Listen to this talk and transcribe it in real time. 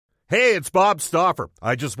Hey, it's Bob Stauffer.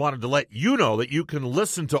 I just wanted to let you know that you can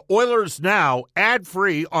listen to Oilers Now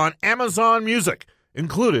ad-free on Amazon Music,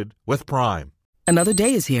 included with Prime. Another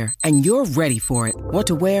day is here, and you're ready for it. What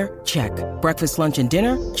to wear? Check. Breakfast, lunch, and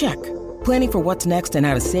dinner? Check. Planning for what's next and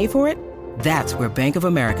how to save for it? That's where Bank of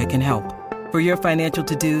America can help. For your financial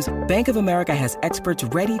to-dos, Bank of America has experts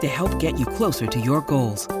ready to help get you closer to your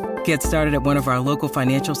goals. Get started at one of our local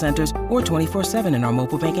financial centers or 24/7 in our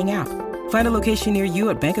mobile banking app. Find a location near you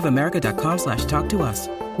at bankofamerica.com/talktous.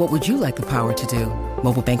 What would you like the power to do?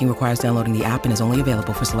 Mobile banking requires downloading the app and is only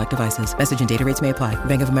available for select devices. Message and data rates may apply.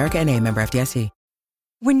 Bank of America N.A., member FDIC.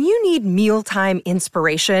 When you need mealtime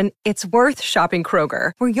inspiration, it's worth shopping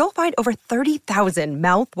Kroger, where you'll find over 30,000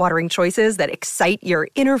 mouth-watering choices that excite your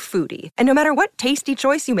inner foodie. And no matter what tasty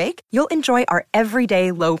choice you make, you'll enjoy our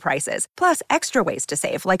everyday low prices, plus extra ways to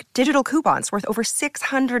save, like digital coupons worth over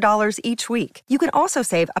 $600 each week. You can also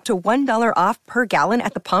save up to $1 off per gallon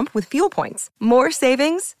at the pump with fuel points. More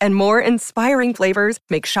savings and more inspiring flavors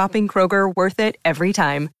make shopping Kroger worth it every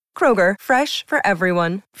time. Kroger, fresh for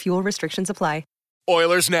everyone. Fuel restrictions apply.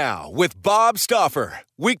 Oilers Now with Bob Stauffer.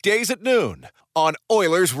 Weekdays at noon on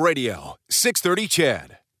Oilers Radio, 630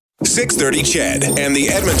 CHED. 630 CHED and the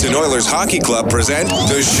Edmonton Oilers Hockey Club present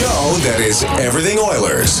the show that is everything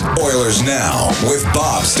Oilers. Oilers Now with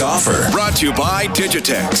Bob Stauffer. Brought to you by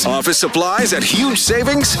Digitex. Office supplies at huge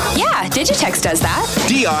savings? Yeah, Digitex does that.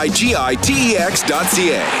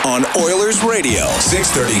 digitex.ca on Oilers Radio,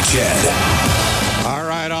 630 CHED. All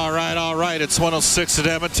right. It's 1:06 at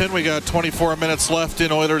Edmonton. We got 24 minutes left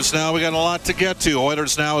in Oilers Now. We got a lot to get to.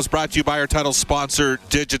 Oilers Now is brought to you by our title sponsor,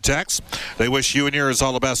 Digitex. They wish you and yours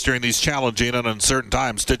all the best during these challenging and uncertain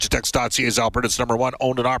times. Digitex.ca is Alberta's #1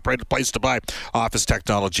 owned and operated place to buy office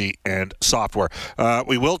technology and software.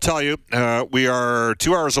 We will tell you, we are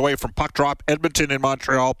 2 hours away from puck drop, Edmonton in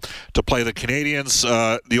Montreal, to play the Canadiens.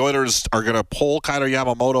 The Oilers are going to pull Kailer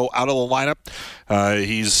Yamamoto out of the lineup.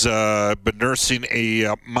 He's been nursing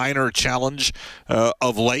a minor challenge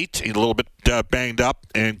of late. He's a little bit banged up,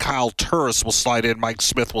 and Kyle Turris will slide in. Mike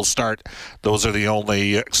Smith will start. Those are the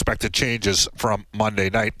only expected changes from Monday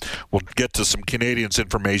night. We'll get to some Canadiens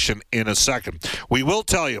information in a second. We will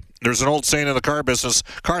tell you, there's an old saying in the car business,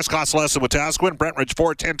 cars cost less than with Tasquin. Brentridge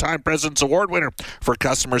Ford, 10-time President's Award winner for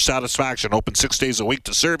customer satisfaction. Open 6 days a week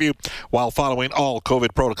to serve you while following all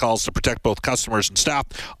COVID protocols to protect both customers and staff.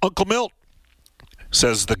 Uncle Milt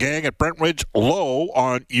says the gang at Brentridge low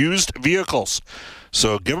on used vehicles.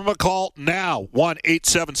 So give them a call now,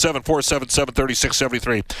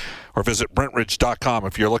 1-877-477-3673, or visit Brentridge.com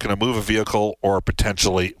if you're looking to move a vehicle or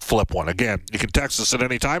potentially flip one. Again, you can text us at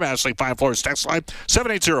any time. Ashley Fine Floors text line,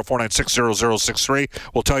 780-496-0063.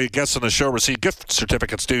 We'll tell you guests on the show receive gift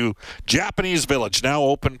certificates to Japanese Village, now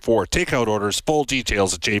open for takeout orders. Full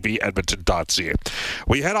details at jvedmonton.ca.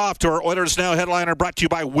 We head off to our Oilers Now headliner, brought to you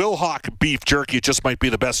by Wilhauk Beef Jerky. It just might be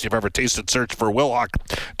the best you've ever tasted. Search for Wilhauk,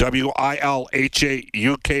 WILHAUK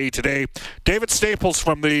today. David Staples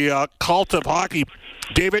from the Cult of Hockey.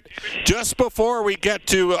 David, just before we get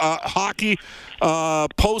to hockey,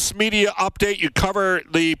 post-media update, you cover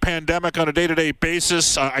the pandemic on a day-to-day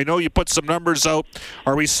basis. I know you put some numbers out.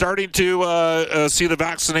 Are we starting to see the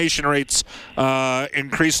vaccination rates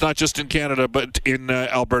increase, not just in Canada, but in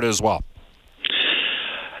Alberta as well?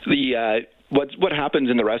 What happens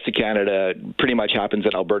in the rest of Canada pretty much happens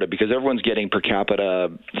in Alberta, because everyone's getting per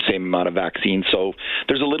capita the same amount of vaccines. So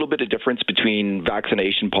there's a little bit of difference between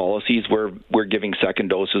vaccination policies. We're giving second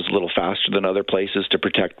doses a little faster than other places to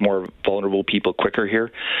protect more vulnerable people quicker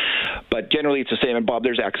here. But generally it's the same. And Bob,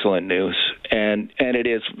 there's excellent news. And it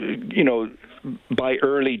is, by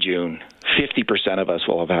early June, 50% of us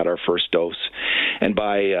will have had our first dose. And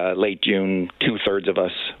by late June, 2/3 of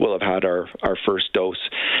us will have had our first dose,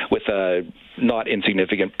 with a not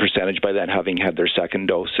insignificant percentage by then having had their second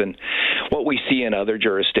dose. And what we see in other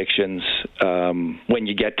jurisdictions, when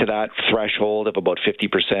you get to that threshold of about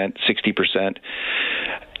 50%, 60%,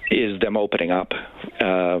 is them opening up.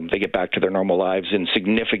 They get back to their normal lives in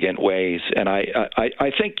significant ways, and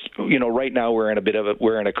I think right now we're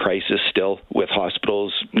in a crisis still, with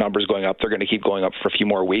hospitals numbers going up. They're going to keep going up for a few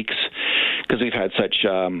more weeks because we've had such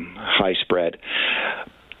high spread.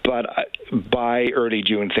 But by early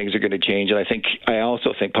June, things are going to change, and I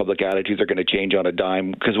also think public attitudes are going to change on a dime,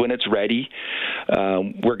 because when it's ready,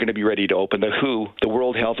 we're going to be ready to open. The WHO, the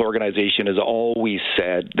World Health Organization, has always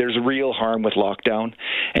said there's real harm with lockdown,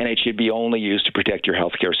 and it should be only used to protect your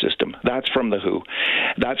healthcare system. That's from the WHO.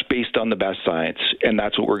 That's based on the best science, and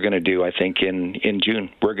that's what we're going to do. I think in June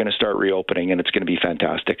we're going to start reopening, and it's going to be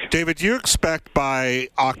fantastic. David, do you expect by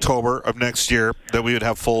October of next year that we would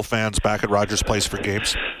have full fans back at Rogers Place for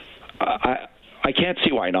games? I I can't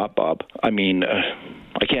see why not, Bob. I mean,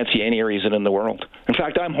 I can't see any reason in the world. In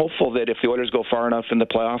fact, I'm hopeful that if the Oilers go far enough in the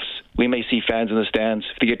playoffs, we may see fans in the stands.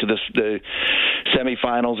 If they get to the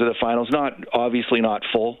semifinals or the finals, obviously not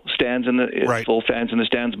full stands in the full fans in the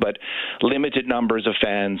stands, but limited numbers of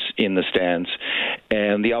fans in the stands.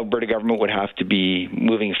 And the Alberta government would have to be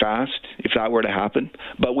moving fast if that were to happen.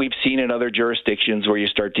 But we've seen in other jurisdictions where you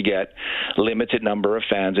start to get limited number of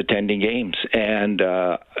fans attending games, and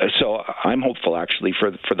so I'm hopeful actually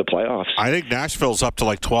for the playoffs. I think Nashville's up to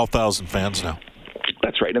like 12,000 fans now.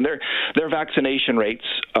 That's right, and their vaccination rates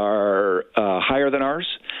are higher than ours,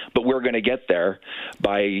 but we're going to get there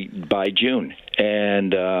by June.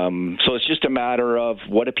 And so it's just a matter of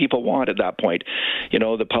what do people want at that point. You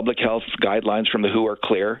know, the public health guidelines from the WHO are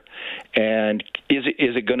clear, and is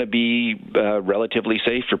it going to be relatively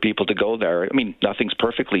safe for people to go there? I mean, nothing's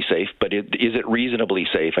perfectly safe, but is it reasonably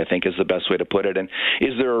safe, I think is the best way to put it. And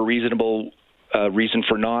is there a reasonable reason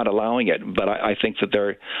for not allowing it? But I think that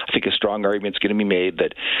I think a strong argument is going to be made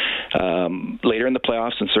that later in the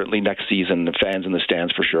playoffs and certainly next season, the fans in the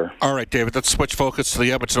stands for sure. All right, David, let's switch focus to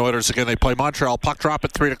the Edmonton Oilers again. They play Montreal. Puck drop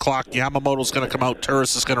at 3 o'clock. Yamamoto's going to come out.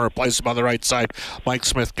 Turris is going to replace him on the right side. Mike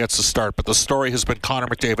Smith gets the start. But the story has been Connor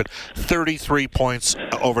McDavid, 33 points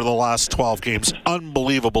over the last 12 games.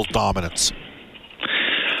 Unbelievable dominance.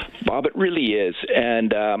 Bob, it really is.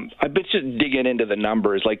 And I've been just digging into the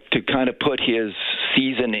numbers, like to kind of put his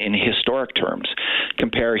season in historic terms,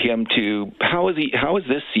 compare him to how is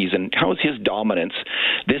this season, how is his dominance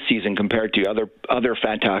this season compared to other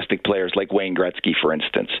fantastic players like Wayne Gretzky, for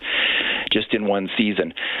instance, just in one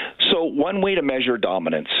season. So one way to measure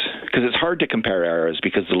dominance, because it's hard to compare eras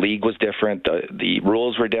because the league was different, the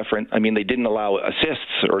rules were different. I mean, they didn't allow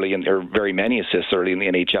assists early or very many assists early in the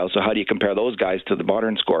NHL. So how do you compare those guys to the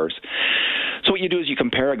modern scorers? So what you do is you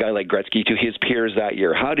compare a guy like Gretzky to his peers that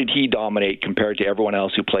year. How did he dominate compared to everyone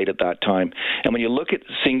else who played at that time? And when you look at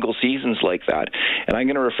single seasons like that, and I'm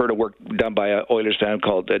going to refer to work done by an Oilers fan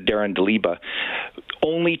called Darren DeLiba,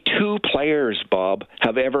 only 2 players, Bob,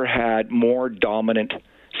 have ever had more dominant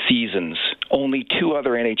seasons. Only 2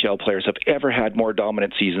 other NHL players have ever had more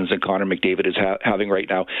dominant seasons than Connor McDavid is having right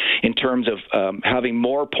now in terms of having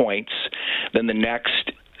more points than the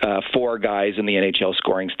next 4 guys in the NHL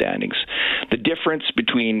scoring standings. The difference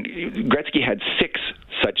between Gretzky had 6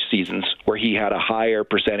 such seasons where he had a higher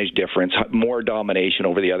percentage difference, more domination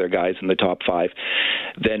over the other guys in the top 5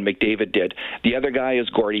 than McDavid did. The other guy is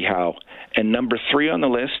Gordie Howe, and number 3 on the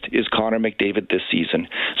list is Connor McDavid this season.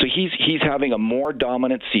 So he's having a more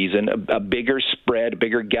dominant season, a bigger spread, a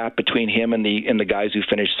bigger gap between him and the guys who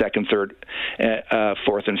finished 2nd, 3rd,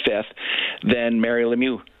 4th, and 5th than Mario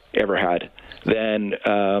Lemieux ever had, than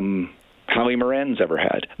Howie Morenz ever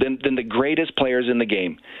had, than the greatest players in the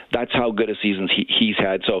game. That's how good a season he's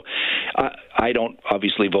had. So I don't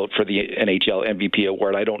obviously vote for the NHL MVP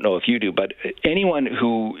award. I don't know if you do, but anyone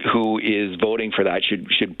who is voting for that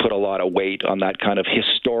should put a lot of weight on that kind of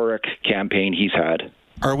historic campaign he's had.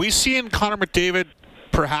 Are we seeing Connor McDavid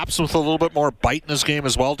perhaps with a little bit more bite in his game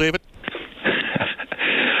as well, David?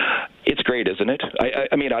 It's great, isn't it?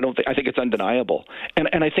 I mean, I think it's undeniable,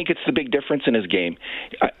 and I think it's the big difference in his game.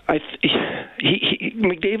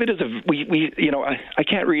 McDavid is I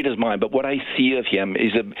can't read his mind, but what I see of him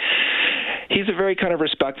is he's a very kind of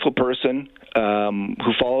respectful person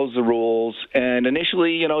who follows the rules. And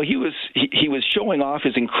initially, he was showing off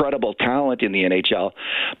his incredible talent in the NHL,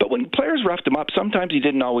 but when players roughed him up, sometimes he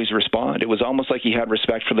didn't always respond. It was almost like he had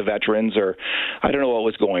respect for the veterans, or I don't know what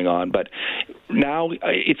was going on. But now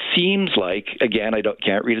it seems like, again,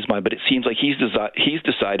 can't read his mind, but it seems like he's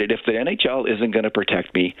decided if the NHL isn't going to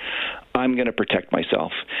protect me, I'm going to protect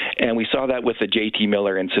myself. And we saw that with the JT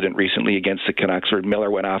Miller incident recently against the Canucks, where Miller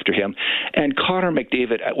went after him, and Connor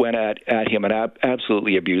McDavid went at him and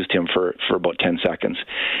absolutely abused him for about 10 seconds.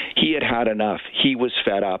 He had enough. He was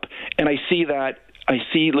fed up. And I see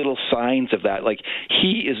little signs of that. Like,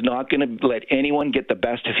 he is not going to let anyone get the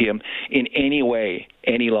best of him in any way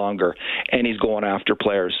any longer, and he's going after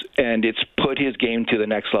players, and it's put his game to the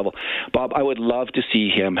next level. Bob, I would love to see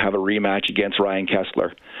him have a rematch against Ryan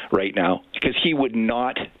Kesler right now, because he would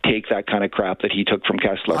not take that kind of crap that he took from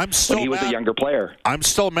Kesler when he was a younger player. I'm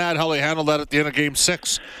still mad how they handled that at the end of Game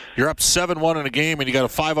 6. You're up 7-1 in a game, and you got a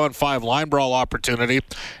 5-on-5 line brawl opportunity,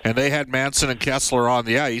 and they had Manson and Kesler on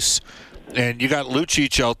the ice, and you got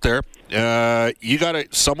Lucic out there.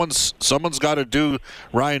 Someone's got to do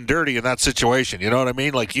Ryan dirty in that situation. You know what I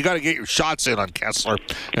mean? Like, you got to get your shots in on Kesler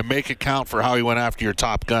and make it count for how he went after your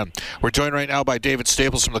top gun. We're joined right now by David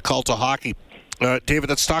Staples from the Cult of Hockey. David,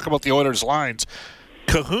 let's talk about the Oilers lines.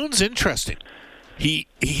 Cahoon's interesting. he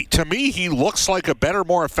to me, he looks like a better,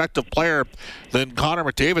 more effective player than Connor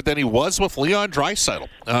McDavid than he was with Leon Draisaitl.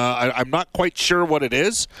 I'm not quite sure what it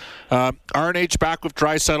is. RNH back with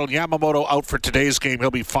Draisaitl. Yamamoto out for today's game.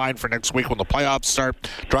 He'll be fine for next week when the playoffs start.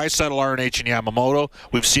 Draisaitl, RNH, and Yamamoto.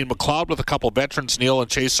 We've seen McLeod with a couple veterans, Neal and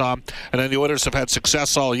Chason, and then the Oilers have had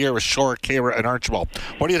success all year with Shore, Kara, and Archibald.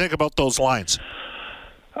 What do you think about those lines?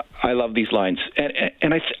 I love these lines,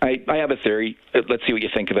 and I have a theory. Let's see what you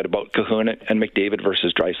think of it about Kahun and McDavid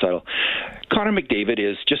versus Draisaitl. Connor McDavid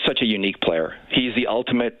is just such a unique player. He's the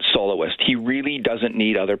ultimate soloist. He really doesn't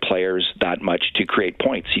need other players that much to create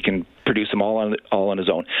points. He can produce them all on his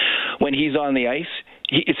own. When he's on the ice,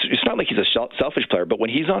 it's not like he's a selfish player, but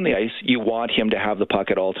when he's on the ice, you want him to have the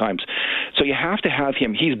puck at all times. So you have to have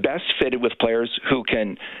him. He's best fitted with players who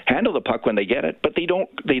can handle the puck when they get it, but they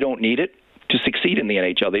don't need it to succeed in the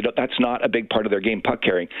NHL. That's not a big part of their game, puck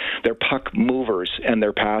carrying. They're puck movers and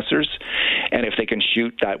they're passers, and if they can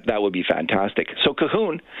shoot, that would be fantastic. So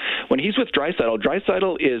Kahun, when he's with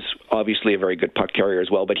Draisaitl is obviously a very good puck carrier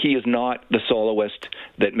as well, but he is not the soloist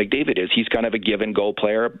that McDavid is. He's kind of a give-and-go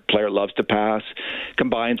player. Player loves to pass,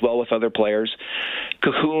 combines well with other players.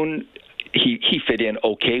 Kahun, he fit in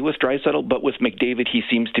okay with Draisaitl, but with McDavid, he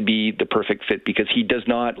seems to be the perfect fit because he does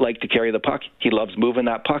not like to carry the puck. He loves moving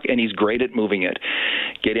that puck, and he's great at moving it.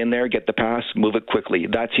 Get in there, get the pass, move it quickly.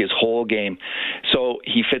 That's his whole game. So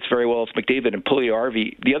he fits very well with McDavid and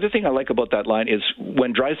Puljujarvi. The other thing I like about that line is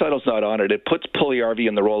when Draisaitl's not on it, it puts Puljujarvi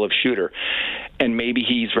in the role of shooter, and maybe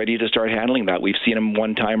he's ready to start handling that. We've seen him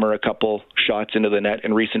one time or a couple shots into the net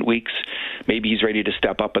in recent weeks. Maybe he's ready to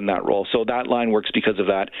step up in that role. So that line works because of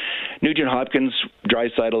that. Nugent-Hopkins,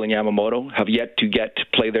 Draisaitl, and Yamamoto have yet to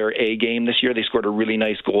play their A game this year. They scored a really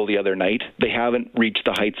nice goal the other night. They haven't reached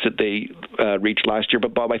the heights that they reached last year.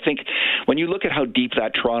 But, Bob, I think when you look at how deep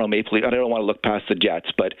that Toronto Maple Leafs, I don't want to look past the Jets,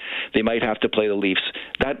 but they might have to play the Leafs.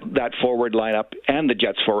 That forward lineup and the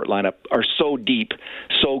Jets forward lineup are so deep,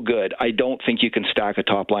 so good. I don't think you can stack a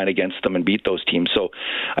top line against them and beat those teams. So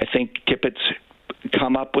I think Tippett's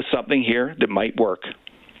come up with something here that might work.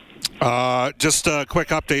 Just a quick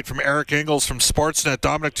update from Eric Ingles from Sportsnet.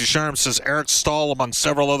 Dominic Ducharme says Eric Stahl, among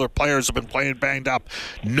several other players, have been playing banged up.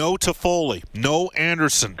 No Toffoli, no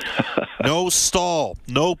Anderson, no Stahl,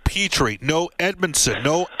 no Petrie, no Edmondson,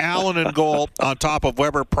 no Allen in goal on top of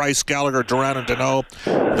Weber, Price, Gallagher, Duran, and Deneau.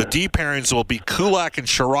 The D pairings will be Kulak and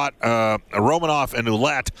Sherratt, Romanoff and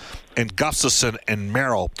Ouellette, and Gustafsson and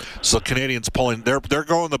Merrill. So Canadians pulling, they're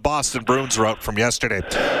going the Boston Bruins route from yesterday.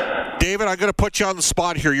 David, I'm going to put you on the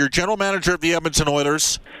spot here. You're general manager of the Edmonton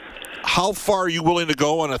Oilers. How far are you willing to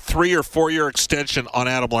go on a 3 or 4 year extension on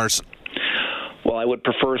Adam Larsson? Well, I would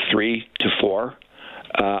prefer 3 to 4.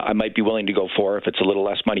 I might be willing to go 4 if it's a little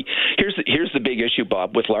less money. Here's the big issue,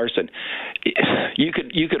 Bob, with Larsson. You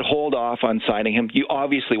could hold off on signing him. You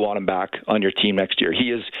obviously want him back on your team next year.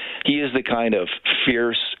 He is the kind of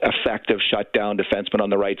fierce, effective shutdown defenseman on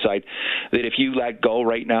the right side that if you let go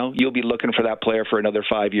right now, you'll be looking for that player for another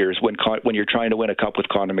 5 years when you're trying to win a cup with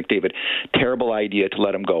Connor McDavid. Terrible idea to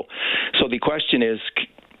let him go. So the question is,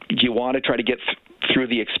 do you want to try to get through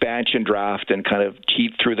the expansion draft and kind of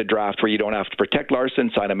cheat through the draft where you don't have to protect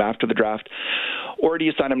Larsson, sign him after the draft? Or do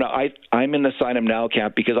you sign him now? I'm in the sign him now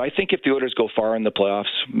camp because I think if the Oilers go far in the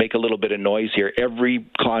playoffs, make a little bit of noise here, every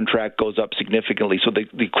contract goes up significantly. So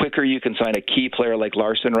the quicker you can sign a key player like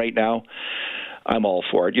Larsson right now, I'm all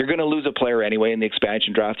for it. You're going to lose a player anyway in the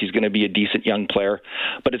expansion draft. He's going to be a decent young player,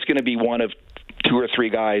 but it's going to be one of 2 or 3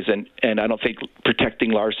 guys, and I don't think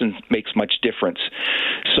protecting Larsson makes much difference.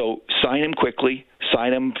 So sign him quickly.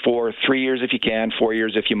 Sign him for 3 years if you can, 4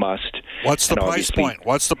 years if you must. What's the price point?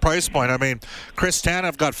 What's the price point? I mean, Chris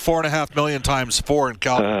Tanev got $4.5 million times 4 in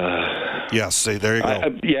Calgary. Yes, there you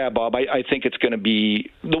go. Yeah, Bob, I think it's going to be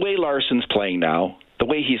the way Larsson's playing now. The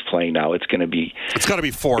way he's playing now, it's going to be 4. It's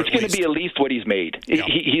going to be at least what he's made. Yeah.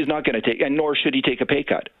 He's not going to take, and nor should he take a pay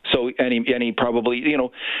cut. So, and he probably,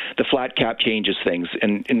 the flat cap changes things,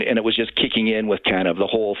 and it was just kicking in with kind of the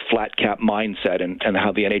whole flat cap mindset and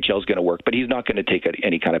how the NHL is going to work. But he's not going to take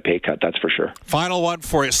any kind of pay cut, that's for sure. Final one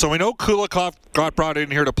for you. So we know Kulikov got brought in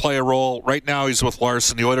here to play a role. Right now he's with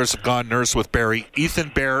Larsson. The Oilers have gone nurse with Barrie. Ethan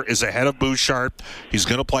Bear is ahead of Bouchard. He's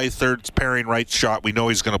going to play third pairing right shot. We know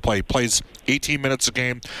he's going to play. He plays 18 minutes a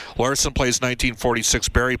game. Larsson plays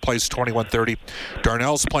 19:46. Barrie plays 21:30.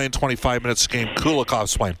 Darnell's playing 25 minutes a game.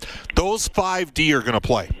 Kulikov's playing. Those 5 D are going to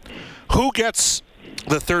play. Who gets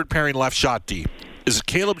the third pairing left shot D? Is it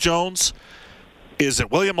Caleb Jones? Is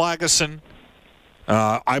it William Lagesson?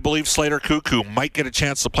 I believe Slater Cuckoo might get a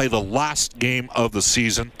chance to play the last game of the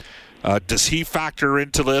season. Does he factor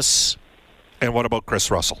into this? And what about Chris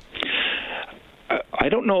Russell? I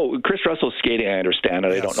don't know. Chris Russell's skating, I understand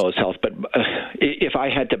it. Yes. I don't know his health. But if I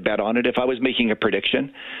had to bet on it, if I was making a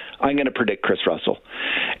prediction, I'm going to predict Chris Russell.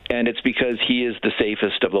 And it's because he is the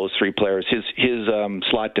safest of those three players. His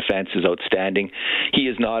slot defense is outstanding. He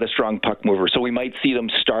is not a strong puck mover. So we might see them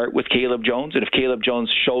start with Caleb Jones. And if Caleb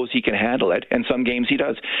Jones shows he can handle it, and some games he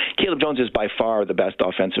does, Caleb Jones is by far the best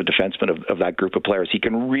offensive defenseman of that group of players. He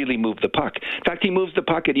can really move the puck. In fact, he moves the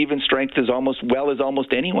puck at even strength as almost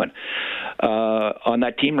anyone on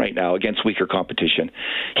that team right now against weaker competition.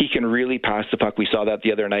 He can really pass the puck. We saw that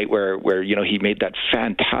the other night where he made that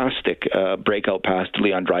fantastic breakout pass to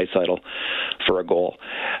Leon Draisaitl for a goal.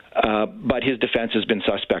 But his defense has been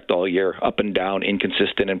suspect all year, up and down,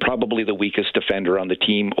 inconsistent, and probably the weakest defender on the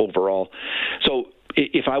team overall. So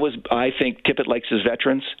I think Tippett likes his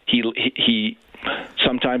veterans. He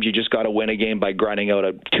sometimes you just got to win a game by grinding out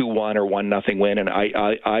a 2-1 or 1-0 win, and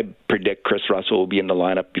I predict Chris Russell will be in the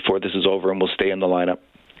lineup before this is over and will stay in the lineup.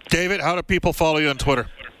 David, how do people follow you on Twitter?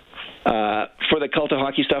 For the Cult of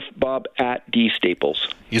Hockey stuff, Bob at D Staples.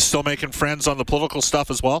 You still making friends on the political stuff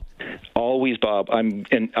as well? Always, Bob.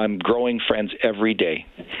 I'm growing friends every day.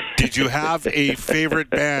 Did you have a favorite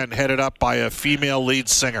band headed up by a female lead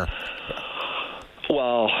singer?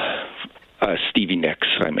 Well, Stevie Nicks.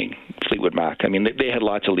 Fleetwood Mac. They had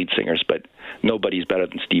lots of lead singers, but nobody's better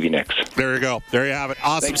than Stevie Nicks. There you go. There you have it.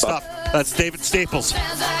 Awesome. Thanks, stuff. Bob. That's David Staples.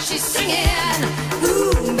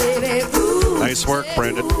 Nice work,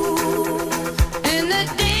 Brendan.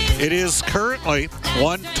 It is currently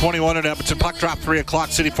 1:21 in Edmonton. Puck drop 3 o'clock.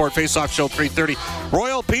 City Ford Face-Off Show 3:30.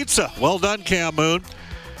 Royal Pizza. Well done, Cam Moon.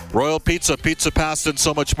 Royal Pizza, pizza, pasta, and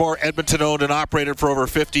so much more. Edmonton owned and operated for over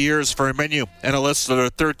 50 years. For a menu and a list of their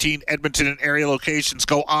 13 Edmonton and area locations,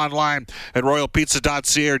 go online at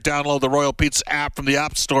royalpizza.ca or download the Royal Pizza app from the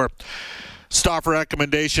App Store. Stauffer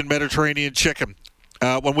recommendation, Mediterranean chicken.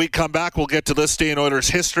 When we come back, we'll get to this day in Oilers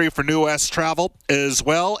history for New West Travel, as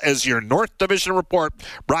well as your North Division report,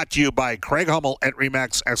 brought to you by Craig Hummel at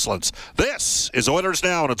RE/MAX Excellence. This is Oilers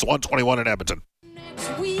Now, and it's 1:21 in Edmonton.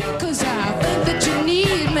 Cause I think that you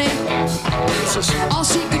need me. All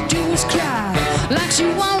she could do was cry, like she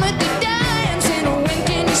wanted to die, and say, no, when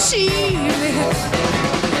can you see me?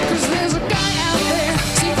 Cause there's a guy out there,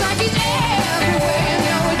 seems like he's everywhere,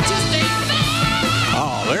 no, it just ain't fair.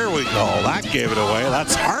 Oh, there we go. That gave it away.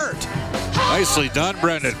 That's Heart. Nicely done,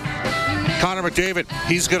 Brendan. Connor McDavid,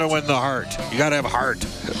 he's going to win the Heart. You got to have heart.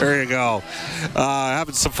 There you go.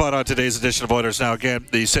 Having some fun on today's edition of Oilers Now. Again,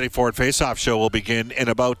 the City Ford Face-Off Show will begin in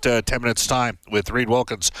about 10 minutes' time with Reed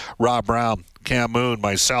Wilkins, Rob Brown, Cam Moon,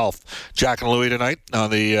 myself, Jack and Louie tonight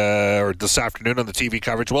on or this afternoon on the TV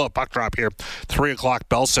coverage. We'll have puck drop here, 3 o'clock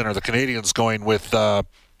Bell Center. The Canadians going with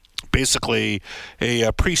basically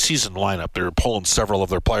a preseason lineup. They're pulling several of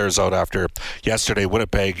their players out after yesterday.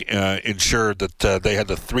 Winnipeg ensured that they had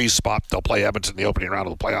the 3 spot. They'll play Edmonton in the opening round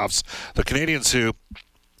of the playoffs. The Canadians, who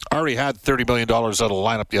already had $30 million out of the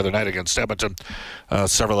lineup the other night against Edmonton,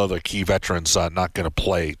 several other key veterans not going to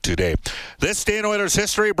play today. This day in Oilers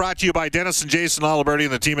history brought to you by Dennis and Jason Laliberti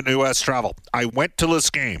and the team at New West Travel. I went to this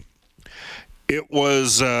game. It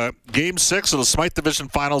was Game 6 of the Smythe Division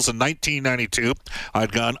Finals in 1992.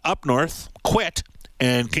 I'd gone up north, quit,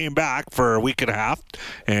 and came back for a week and a half,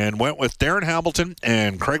 and went with Darren Hamilton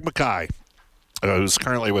and Craig Mackay, who's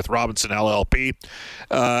currently with Robinson LLP,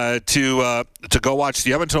 to go watch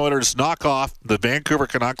the Edmonton Oilers knock off the Vancouver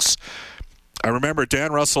Canucks. I remember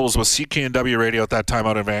Dan Russell was with CKNW Radio at that time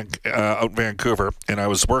out in Vancouver, and I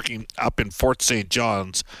was working up in Fort St.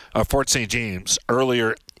 James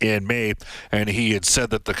earlier in May, and he had said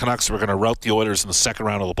that the Canucks were going to rout the Oilers in the second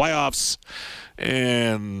round of the playoffs,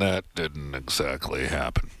 and that didn't exactly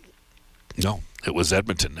happen. No, it was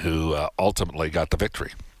Edmonton who ultimately got the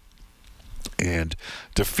victory and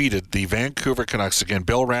defeated the Vancouver Canucks. Again,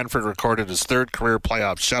 Bill Ranford recorded his 3rd career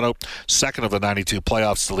playoff shutout, 2nd of the 92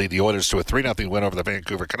 playoffs to lead the Oilers to a 3-0 win over the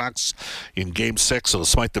Vancouver Canucks in Game 6 of the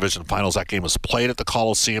Smythe Division Finals. That game was played at the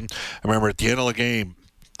Coliseum. I remember at the end of the game,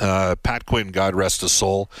 Pat Quinn, God rest his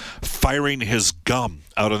soul, firing his gum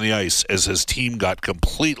out on the ice as his team got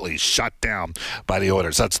completely shut down by the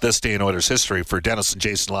Oilers. That's this day in Oilers history for Dennis and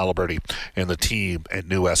Jason Laliberti and the team at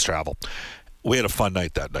New West Travel. We had a fun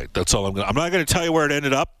night that night. That's all I'm not going to tell you where it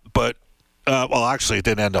ended up, but well, actually, it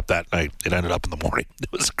didn't end up that night. It ended up in the morning.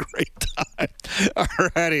 It was a great time.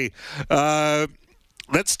 Alrighty,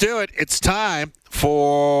 let's do it. It's time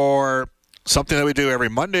for something that we do every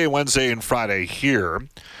Monday, Wednesday, and Friday here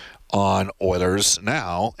on Oilers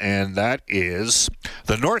Now, and that is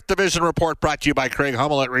the North Division Report, brought to you by Craig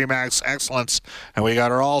Hummel at RE/MAX Excellence. And we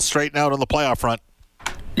got her all straightened out on the playoff front.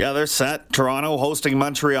 Yeah, they're set. Toronto hosting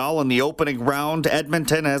Montreal in the opening round.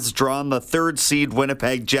 Edmonton has drawn the third seed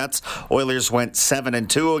Winnipeg Jets. Oilers went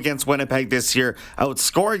 7-2 against Winnipeg this year,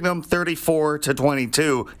 outscoring them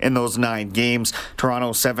 34-22 in those 9 games.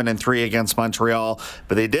 Toronto 7-3 against Montreal,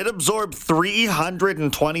 but they did absorb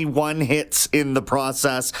 321 hits in the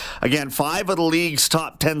process. Again, 5 of the league's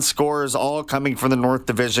top 10 scorers, all coming from the North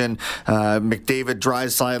Division. McDavid,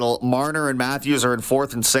 Draisaitl, Marner, and Matthews are in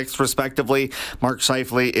 4th and 6th, respectively. Mark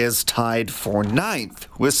Scheifele is tied for 9th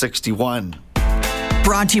with 61.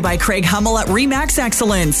 Brought to you by Craig Hummel at RE/MAX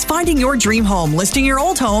Excellence. Finding your dream home, listing your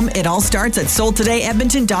old home. It all starts at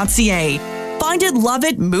soldtodayedmonton.ca. Find it, love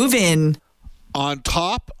it, move in. On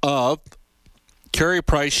top of Carey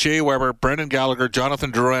Price, Shea Weber, Brendan Gallagher, Jonathan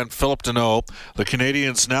Drouin, Philip Deneau, the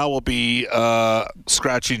Canadians now will be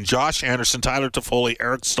scratching Josh Anderson, Tyler Toffoli,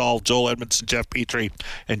 Eric Stahl, Joel Edmondson, Jeff Petrie,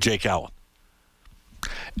 and Jake Allen.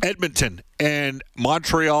 Edmonton and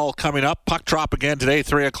Montreal coming up. Puck drop again today,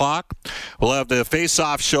 3 o'clock. We'll have the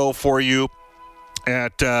face-off show for you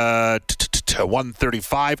at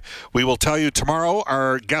 1:35. We will tell you tomorrow.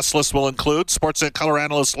 Our guest list will include Sportsnet color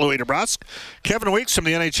analyst Louis DeBrusque, Kevin Weeks from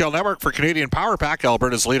the NHL Network for Canadian Power Pack,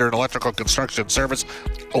 Alberta's leader in electrical construction service,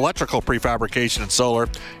 electrical prefabrication and solar,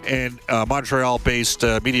 and Montreal-based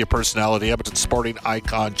media personality, Edmonton sporting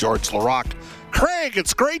icon George Larocque. Craig,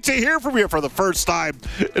 it's great to hear from you for the first time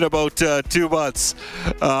in about 2 months.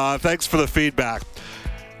 Thanks for the feedback.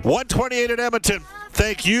 128 at Edmonton.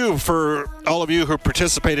 Thank you for all of you who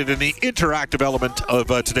participated in the interactive element of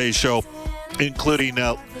today's show, including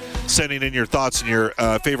sending in your thoughts and your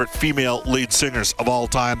favorite female lead singers of all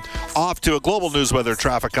time. Off to a global news weather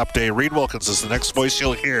traffic update. Reed Wilkins is the next voice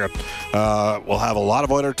you'll hear. We'll have a lot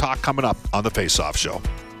of Oiler talk coming up on the Face-Off Show.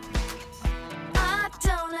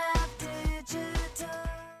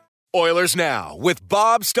 Oilers Now with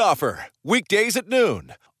Bob Stauffer. Weekdays at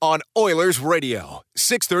noon on Oilers Radio,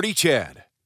 630 CHED.